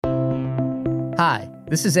Hi,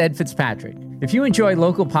 this is Ed Fitzpatrick. If you enjoy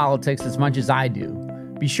local politics as much as I do,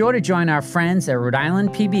 be sure to join our friends at Rhode Island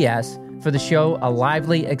PBS for the show A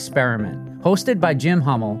Lively Experiment. Hosted by Jim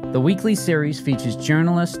Hummel, the weekly series features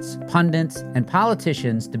journalists, pundits, and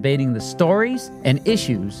politicians debating the stories and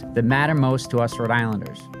issues that matter most to us Rhode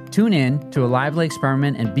Islanders. Tune in to A Lively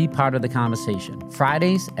Experiment and be part of the conversation.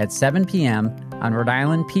 Fridays at 7 p.m. on Rhode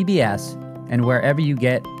Island PBS and wherever you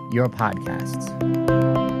get your podcasts.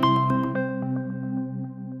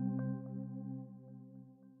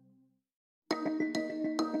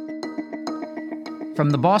 From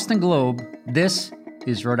the Boston Globe, this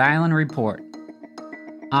is Rhode Island Report.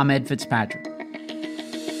 I'm Ed Fitzpatrick.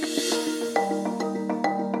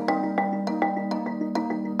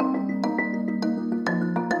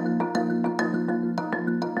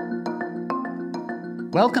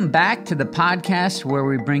 Welcome back to the podcast where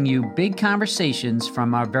we bring you big conversations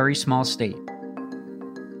from our very small state.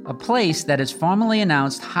 A place that has formally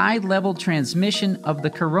announced high-level transmission of the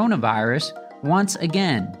coronavirus once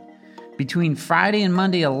again. Between Friday and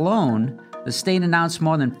Monday alone, the state announced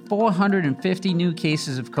more than 450 new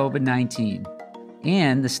cases of COVID-19.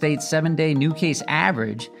 And the state's 7-day new case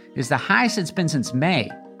average is the highest it's been since May.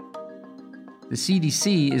 The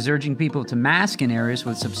CDC is urging people to mask in areas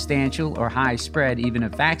with substantial or high spread, even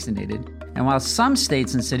if vaccinated. And while some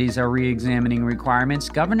states and cities are re-examining requirements,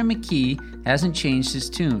 Governor McKee hasn't changed his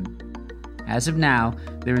tune. As of now,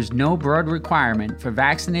 there is no broad requirement for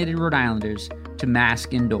vaccinated Rhode Islanders to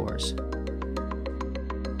mask indoors.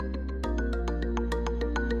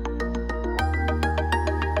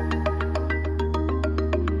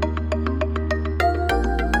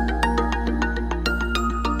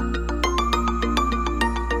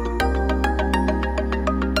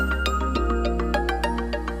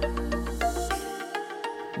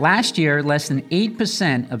 Last year, less than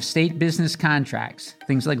 8% of state business contracts,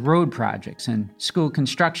 things like road projects and school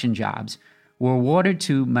construction jobs, were awarded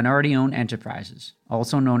to minority-owned enterprises,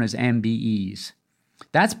 also known as MBEs.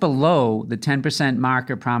 That's below the 10%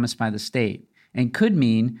 marker promised by the state and could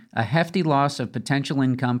mean a hefty loss of potential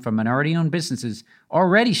income for minority-owned businesses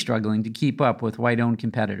already struggling to keep up with white-owned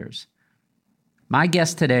competitors. My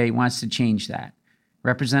guest today wants to change that.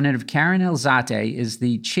 Representative Karen Alzate is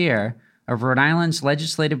the chair of Rhode Island's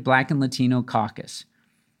Legislative Black and Latino caucus.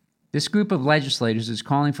 This group of legislators is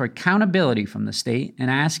calling for accountability from the state and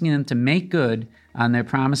asking them to make good on their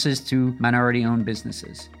promises to minority-owned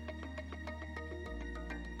businesses.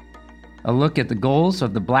 A look at the goals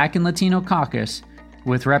of the Black and Latino caucus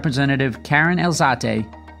with Representative Karen Alzate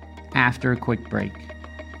after a quick break.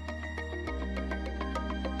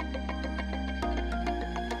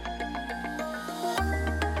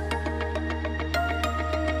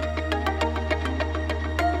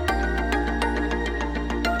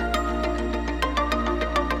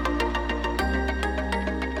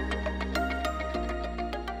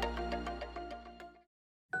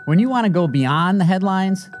 When you want to go beyond the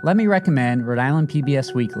headlines, let me recommend Rhode Island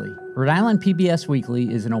PBS Weekly. Rhode Island PBS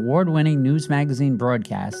Weekly is an award-winning news magazine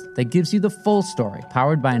broadcast that gives you the full story,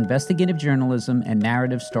 powered by investigative journalism and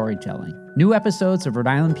narrative storytelling. New episodes of Rhode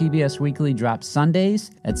Island PBS Weekly drop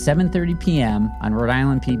Sundays at 7:30 p.m. on Rhode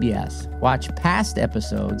Island PBS. Watch past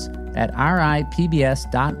episodes at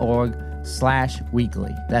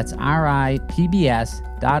ripbs.org/weekly. That's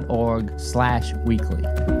ripbs.org/weekly.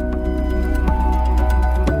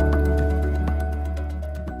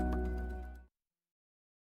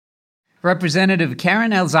 Representative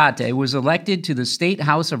Karen Alzate was elected to the State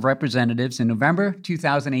House of Representatives in November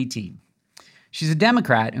 2018. She's a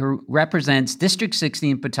Democrat who represents District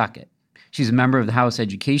 60 in Pawtucket. She's a member of the House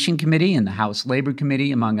Education Committee and the House Labor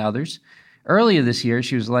Committee, among others. Earlier this year,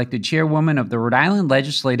 she was elected chairwoman of the Rhode Island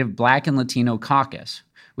Legislative Black and Latino Caucus,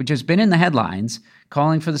 which has been in the headlines,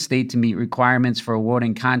 calling for the state to meet requirements for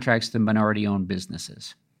awarding contracts to minority-owned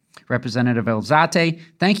businesses. Representative Alzate,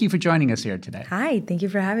 thank you for joining us here today. Hi, thank you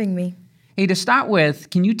for having me. Hey, to start with,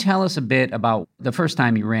 can you tell us a bit about the first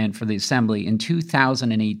time you ran for the Assembly in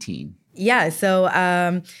 2018? Yeah, so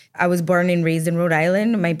I was born and raised in Rhode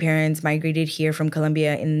Island. My parents migrated here from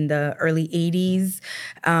Columbia in the early 80s.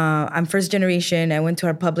 I'm first generation. I went to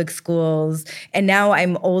our public schools. And now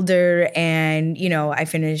I'm older and, I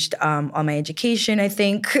finished all my education, I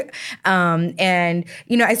think. And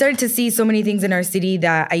I started to see so many things in our city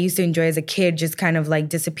that I used to enjoy as a kid just kind of like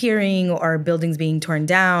disappearing or buildings being torn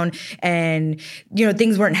down and,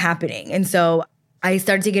 things weren't happening. And so I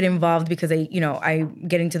started to get involved because I'm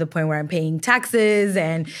getting to the point where I'm paying taxes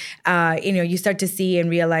and, you start to see and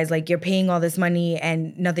realize like you're paying all this money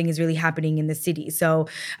and nothing is really happening in the city. So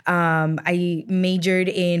I majored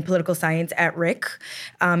in political science at RIC.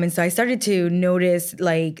 And so I started to notice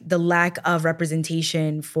like the lack of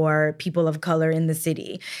representation for people of color in the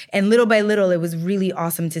city. And little by little, it was really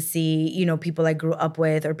awesome to see, people I grew up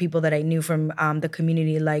with or people that I knew from the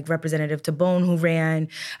community, like Representative Tabone who ran.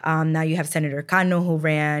 Now you have Senator Cano who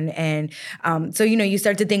ran. And so, you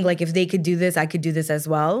start to think like, if they could do this, I could do this as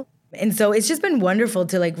well. And so it's just been wonderful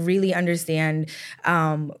to like really understand,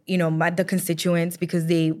 the constituents because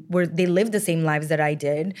they live the same lives that I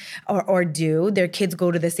did or do. Their kids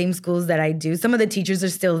go to the same schools that I do. Some of the teachers are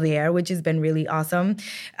still there, which has been really awesome.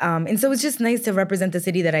 And so it's just nice to represent the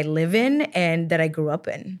city that I live in and that I grew up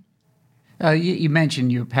in. You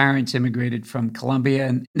mentioned your parents immigrated from Colombia,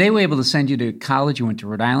 and they were able to send you to college. You went to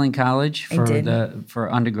Rhode Island College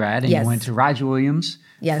for undergrad, and yes. You went to Roger Williams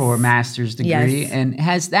yes. for a master's degree. Yes. And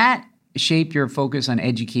has that shaped your focus on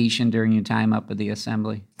education during your time up at the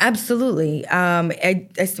Assembly? Absolutely.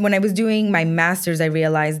 When I was doing my master's, I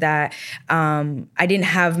realized that I didn't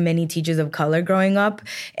have many teachers of color growing up.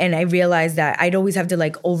 And I realized that I'd always have to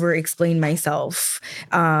like over-explain myself,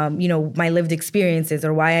 my lived experiences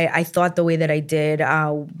or why I thought the way that I did,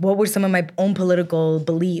 what were some of my own political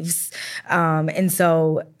beliefs. And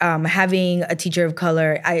so having a teacher of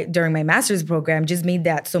color during my master's program just made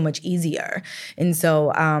that so much easier. And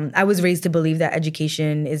so I was raised to believe that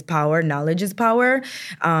education is power, knowledge is power.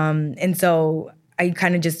 And so I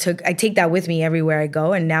kind of I take that with me everywhere I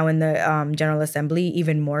go. And now in the General Assembly,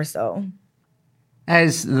 even more so.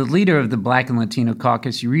 As the leader of the Black and Latino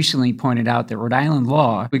caucus, you recently pointed out that Rhode Island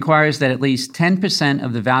law requires that at least 10%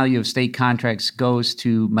 of the value of state contracts goes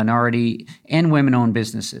to minority and women-owned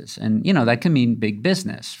businesses. And, that can mean big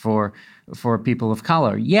business for people of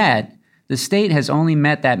color. Yet, the state has only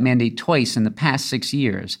met that mandate twice in the past 6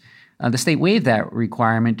 years. The state waived that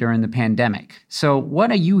requirement during the pandemic. So what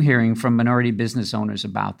are you hearing from minority business owners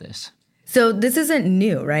about this? So this isn't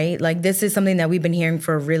new, right? Like this is something that we've been hearing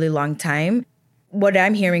for a really long time. What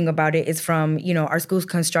I'm hearing about it is from, our school's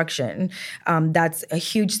construction. That's a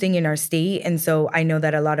huge thing in our state. And so I know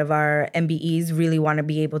that a lot of our MBEs really want to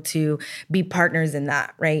be able to be partners in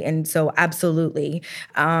that, right? And so absolutely,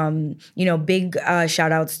 big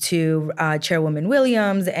shout outs to Chairwoman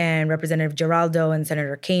Williams and Representative Giraldo and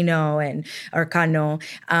Senator Cano and Arcano.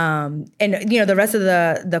 And the rest of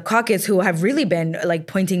the caucus who have really been like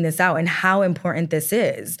pointing this out and how important this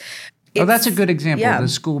is. That's a good example of the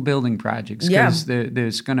school building projects because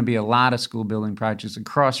there's going to be a lot of school building projects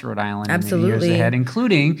across Rhode Island in the years ahead,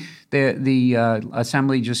 including the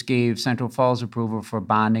Assembly just gave Central Falls approval for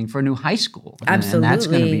bonding for a new high school. Absolutely. And that's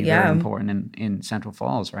going to be very important in Central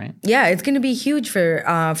Falls, right? Yeah, it's going to be huge for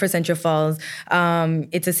Central Falls.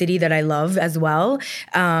 It's a city that I love as well.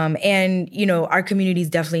 And, our communities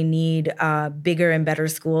definitely need bigger and better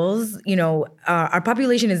schools. Our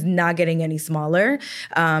population is not getting any smaller.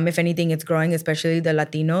 If anything, it's growing, especially the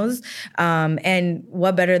Latinos. And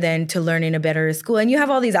what better than to learn in a better school? And you have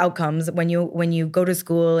all these outcomes when you go to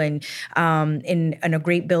school and in a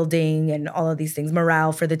great building and all of these things.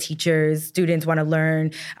 Morale for the teachers, students want to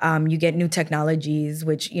learn. You get new technologies,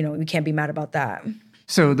 which, you can't be mad about that.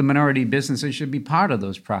 So the minority businesses should be part of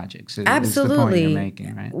those projects. Absolutely. Is the point you're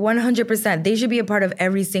making, right? 100%. They should be a part of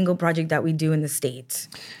every single project that we do in the state.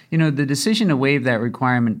 The decision to waive that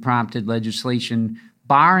requirement prompted legislation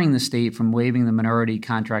barring the state from waiving the minority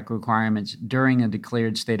contract requirements during a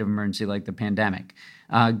declared state of emergency like the pandemic.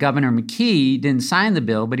 Governor McKee didn't sign the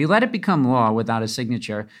bill, but he let it become law without a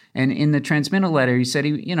signature. And in the transmittal letter, he said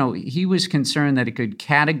he was concerned that it could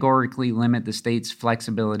categorically limit the state's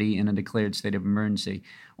flexibility in a declared state of emergency.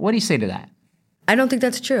 What do you say to that? I don't think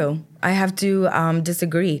that's true. I have to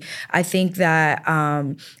disagree. I think that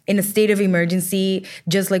in a state of emergency,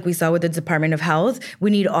 just like we saw with the Department of Health, we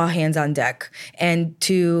need all hands on deck. And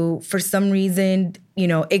for some reason,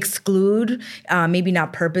 exclude, maybe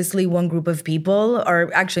not purposely, one group of people,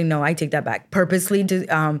 or actually, no, I take that back. Purposely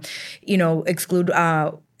to, exclude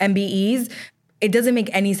MBEs. It doesn't make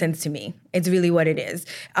any sense to me. It's really what it is.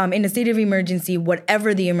 In a state of emergency,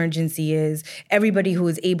 whatever the emergency is, everybody who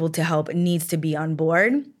is able to help needs to be on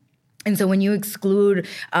board. And so when you exclude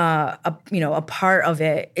a part of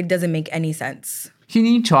it, it doesn't make any sense. Can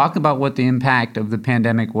you talk about what the impact of the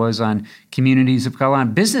pandemic was on communities of color,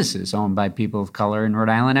 on businesses owned by people of color in Rhode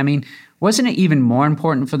Island? I mean, wasn't it even more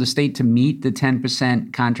important for the state to meet the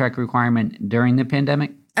 10% contract requirement during the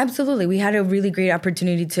pandemic? Absolutely. We had a really great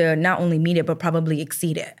opportunity to not only meet it, but probably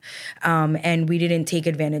exceed it. And we didn't take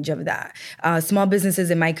advantage of that. Small businesses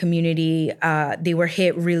in my community, they were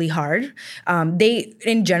hit really hard. They,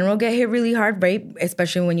 in general, get hit really hard, right?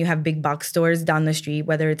 Especially when you have big box stores down the street,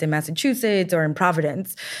 whether it's in Massachusetts or in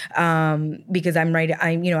Providence, because I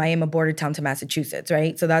am a border town to Massachusetts,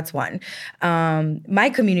 right? So that's one. My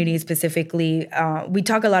community specifically, we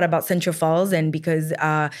talk a lot about Central Falls, and because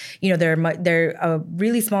they're a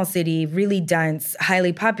really small city, really dense,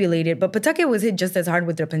 highly populated, but Pawtucket was hit just as hard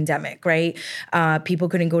with the pandemic, right? People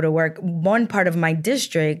couldn't go to work. One part of my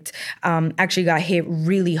district actually got hit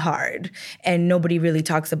really hard, and nobody really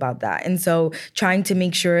talks about that. And so trying to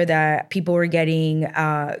make sure that people were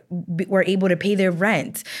able to pay their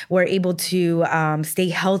rent, were able to stay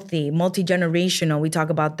healthy, multi-generational. We talk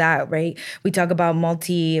about that, right? We talk about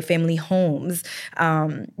multi-family homes.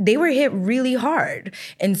 They were hit really hard.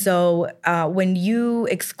 And so when you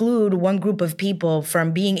exclude one group of people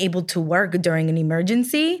from being able to work during an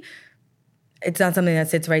emergency, it's not something that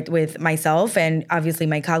sits right with myself and obviously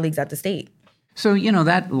my colleagues at the state. So,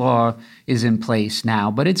 that law is in place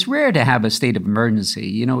now, but it's rare to have a state of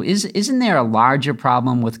emergency. Isn't there a larger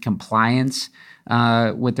problem with compliance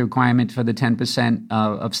with the requirement for the 10%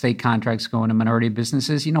 of state contracts going to minority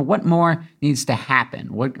businesses? What more needs to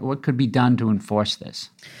happen? What could be done to enforce this?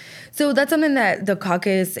 So that's something that the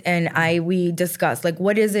caucus and we discussed. Like,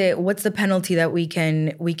 what is it? What's the penalty that we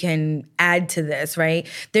can add to this, right?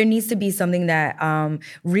 There needs to be something that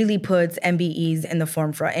really puts MBEs in the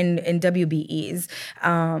forefront and WBEs.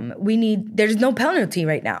 There's no penalty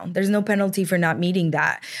right now. There's no penalty for not meeting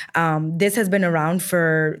that. This has been around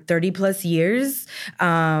for 30 plus years.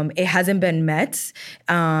 It hasn't been met.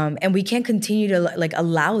 And we can't continue to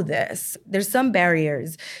allow this. There's some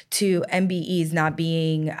barriers to MBEs not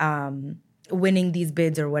being winning these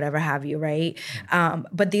bids or whatever have you, right?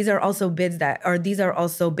 But these are also these are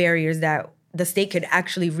also barriers that the state could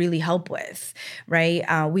actually really help with, right?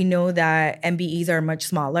 We know that MBEs are much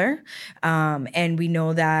smaller, and we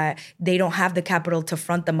know that they don't have the capital to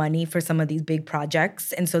front the money for some of these big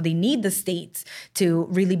projects, and so they need the states to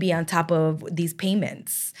really be on top of these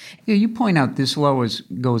payments. Yeah, you point out this law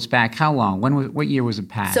goes back how long? What year was it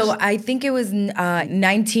passed? So I think it was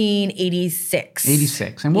 1986.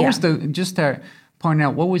 86. And what was just to point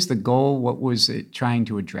out, what was the goal? What was it trying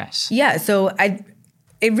to address? Yeah, so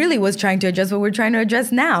it really was trying to address what we're trying to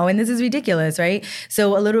address now. And this is ridiculous, right?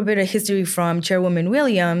 So a little bit of history from Chairwoman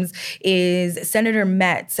Williams is Senator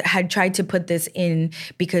Metz had tried to put this in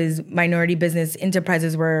because minority business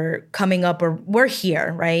enterprises were coming up or were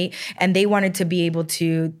here, right? And they wanted to be able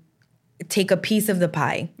to take a piece of the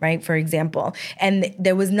pie, right, for example. And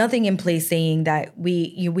there was nothing in place saying that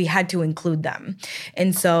we had to include them.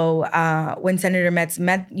 And so when Senator Metz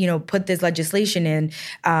put this legislation in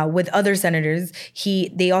with other senators,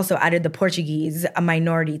 they also added the Portuguese, a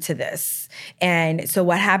minority, to this. And so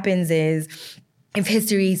what happens is, if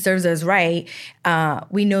history serves us right,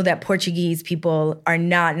 we know that Portuguese people are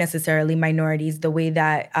not necessarily minorities the way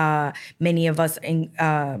that many of us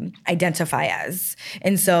identify as.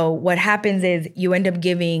 And so what happens is you end up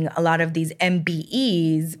giving a lot of these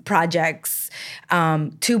MBEs projects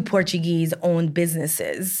to Portuguese-owned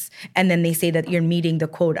businesses. And then they say that you're meeting the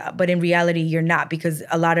quota. But in reality, you're not, because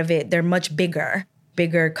a lot of it, they're much bigger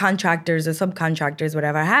contractors or subcontractors,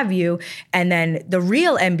 whatever have you. And then the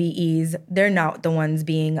real MBEs, they're not the ones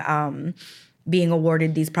being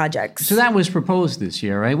awarded these projects. So that was proposed this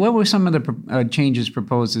year, right? What were some of the changes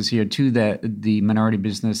proposed this year to the Minority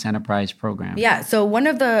Business Enterprise Program? Yeah, so one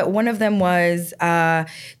of them was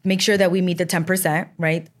make sure that we meet the 10%,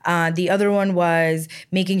 right? The other one was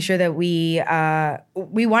making sure that we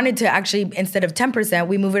wanted to actually, instead of 10%,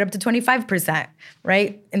 we move it up to 25%,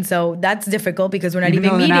 right? And so that's difficult because we're not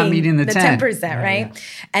even meeting the 10%, right?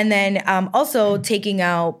 And then also taking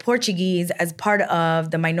out Portuguese as part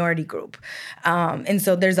of the minority group. And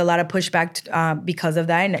so there's a lot of pushback because of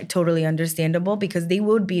that, and totally understandable because they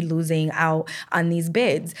would be losing out on these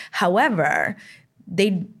bids. However, they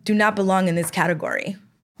do not belong in this category.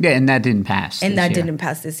 Yeah, and that didn't pass didn't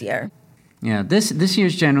pass this year. Yeah, this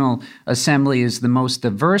year's General Assembly is the most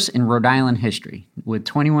diverse in Rhode Island history, with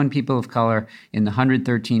 21 people of color in the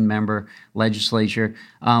 113-member legislature.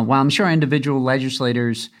 While I'm sure individual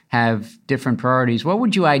legislators have different priorities. What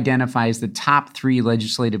would you identify as the top 3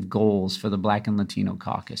 legislative goals for the Black and Latino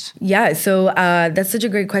caucus? Yeah, so that's such a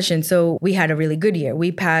great question. So we had a really good year.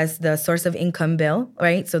 We passed the source of income bill,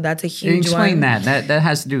 right? So that's a huge Explain one. That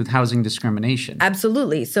has to do with housing discrimination.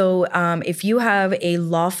 Absolutely. So if you have a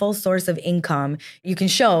lawful source of income, you can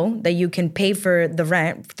show that you can pay for the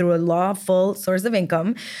rent through a lawful source of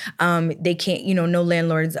income. They can't, no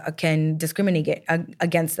landlords can discriminate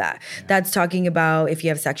against that. Yeah. That's talking about if you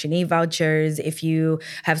have Section 8 vouchers, if you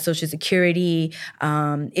have Social Security,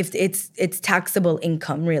 if it's taxable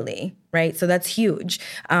income, really. Right. So that's huge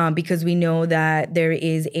because we know that there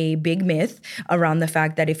is a big myth around the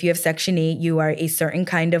fact that if you have Section 8, you are a certain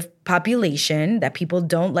kind of population that people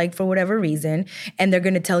don't like for whatever reason. And they're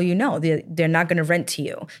going to tell you no, they're not going to rent to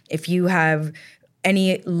you. If you have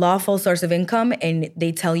any lawful source of income and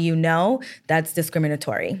they tell you no, that's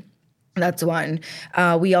discriminatory. That's one.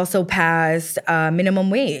 We also passed minimum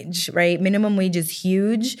wage, right? Minimum wage is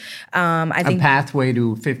huge. I think a pathway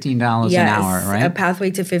to $15 an hour, right? A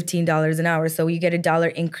pathway to $15 an hour. So you get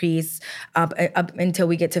 $1 increase up until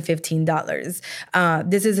we get to $15.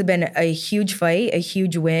 This has been a huge fight, a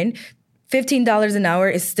huge win. $15 an hour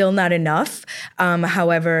is still not enough.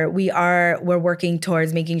 However, we're working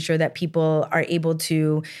towards making sure that people are able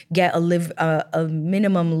to get a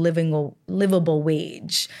minimum livable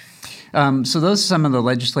wage. So those are some of the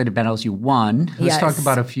legislative battles you won. Let's talk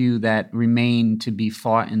about a few that remain to be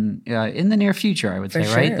fought in the near future, I would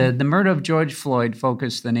say, right? The murder of George Floyd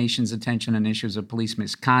focused the nation's attention on issues of police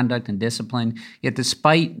misconduct and discipline. Yet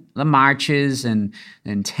despite the marches and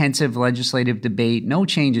intensive legislative debate, no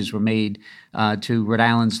changes were made to Rhode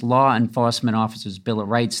Island's law enforcement officers' Bill of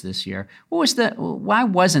Rights this year. Why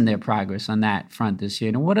wasn't there progress on that front this year?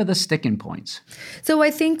 And what are the sticking points? So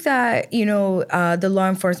I think that, the law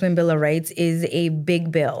enforcement Bill of Rights is a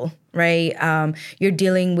big bill, right? You're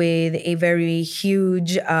dealing with a very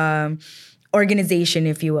huge organization,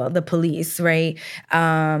 if you will, the police, right?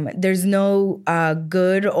 There's no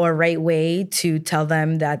good or right way to tell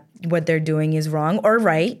them that what they're doing is wrong or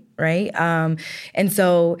right? And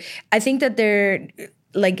so I think that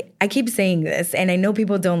I keep saying this, and I know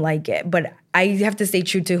people don't like it, but I have to stay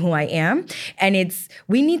true to who I am. And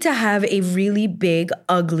we need to have a really big,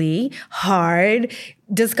 ugly, hard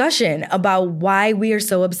discussion about why we are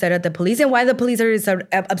so upset at the police and why the police are so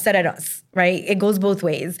upset at us, right? It goes both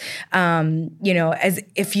ways. As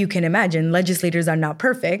if you can imagine, legislators are not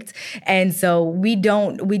perfect. And so we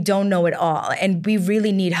don't know it all. And we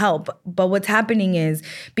really need help. But what's happening is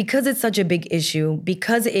because it's such a big issue,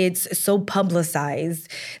 because it's so publicized,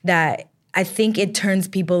 that I think it turns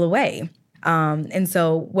people away. And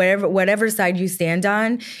so whatever side you stand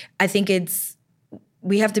on, I think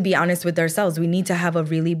we have to be honest with ourselves. We need to have a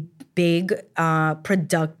really big,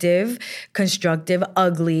 productive, constructive,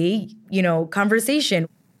 ugly, conversation.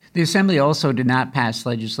 The Assembly also did not pass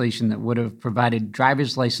legislation that would have provided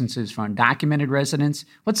driver's licenses for undocumented residents.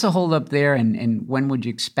 What's the holdup there, and when would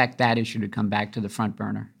you expect that issue to come back to the front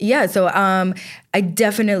burner? Yeah, so I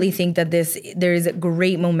definitely think that there is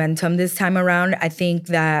great momentum this time around. I think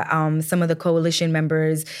that some of the coalition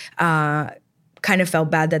members kind of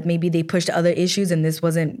felt bad that maybe they pushed other issues and this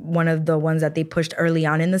wasn't one of the ones that they pushed early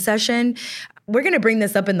on in the session. We're going to bring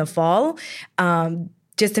this up in the fall.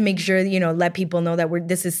 Just to make sure, let people know that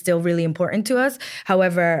this is still really important to us.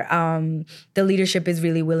 However, the leadership is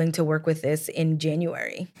really willing to work with this in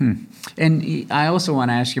January. And I also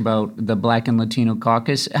want to ask you about the Black and Latino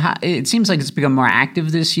caucus. It seems like it's become more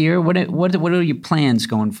active this year. What are your plans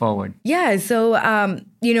going forward? Yeah, so,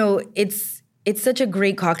 it's such a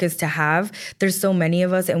great caucus to have. There's so many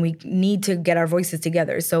of us, and we need to get our voices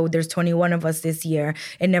together. So there's 21 of us this year.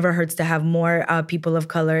 It never hurts to have more people of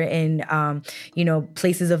color in,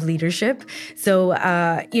 places of leadership. So,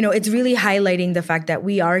 it's really highlighting the fact that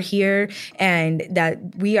we are here and that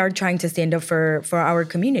we are trying to stand up for our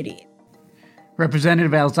community.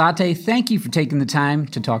 Representative Alzate, thank you for taking the time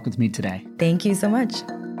to talk with me today. Thank you so much.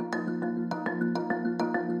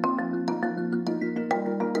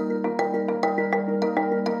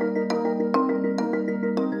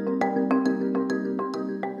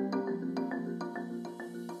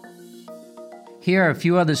 Here are a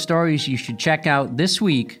few other stories you should check out this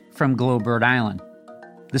week from Globe, Rhode Island.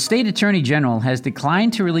 The state attorney general has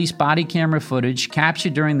declined to release body camera footage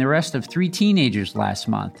captured during the arrest of 3 teenagers last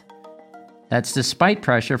month. That's despite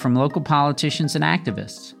pressure from local politicians and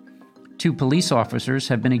activists. 2 police officers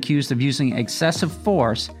have been accused of using excessive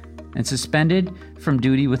force and suspended from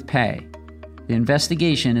duty with pay. The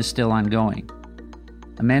investigation is still ongoing.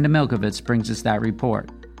 Amanda Milkovitz brings us that report.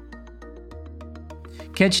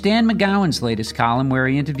 Catch Dan McGowan's latest column where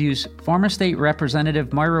he interviews former state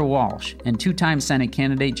representative Moira Walsh and two-time Senate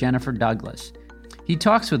candidate Jennifer Douglas. He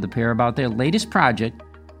talks with the pair about their latest project,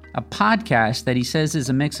 a podcast that he says is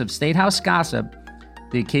a mix of State House gossip,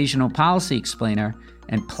 the occasional policy explainer,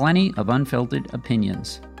 and plenty of unfiltered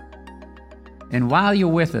opinions. And while you're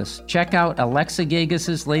with us, check out Alexa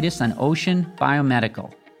Gagas' latest on Ocean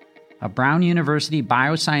Biomedical, a Brown University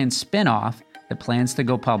bioscience spin-off that plans to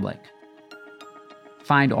go public.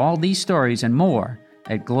 Find all these stories and more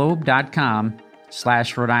at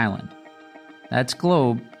globe.com/Rhode Island. That's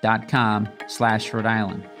globe.com/Rhode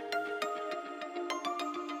Island.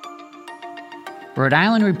 Rhode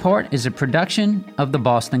Island Report is a production of the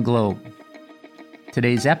Boston Globe.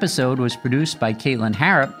 Today's episode was produced by Caitlin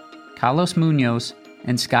Harrop, Carlos Munoz,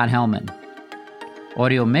 and Scott Hellman.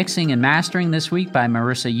 Audio mixing and mastering this week by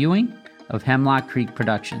Marissa Ewing of Hemlock Creek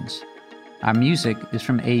Productions. Our music is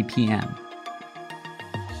from APM.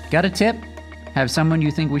 Got a tip? Have someone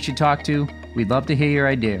you think we should talk to? We'd love to hear your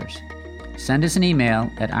ideas. Send us an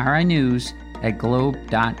email at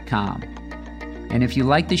rinews@globe.com. And if you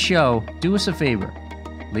like the show, do us a favor.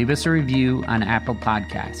 Leave us a review on Apple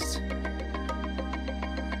Podcasts.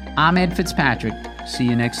 I'm Ed Fitzpatrick. See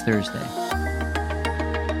you next Thursday.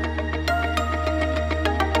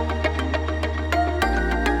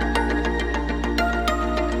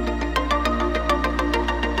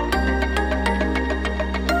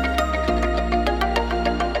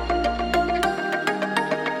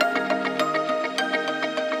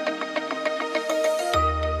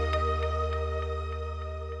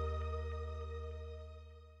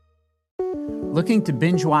 Looking to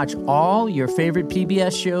binge watch all your favorite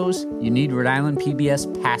PBS shows? You need Rhode Island PBS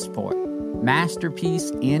Passport,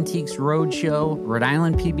 Masterpiece, Antiques Roadshow, Rhode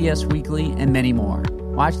Island PBS Weekly, and many more.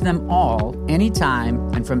 Watch them all, anytime,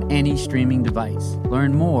 and from any streaming device.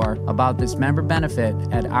 Learn more about this member benefit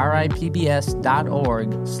at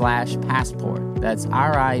ripbs.org/passport. That's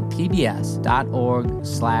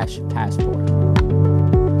ripbs.org/passport.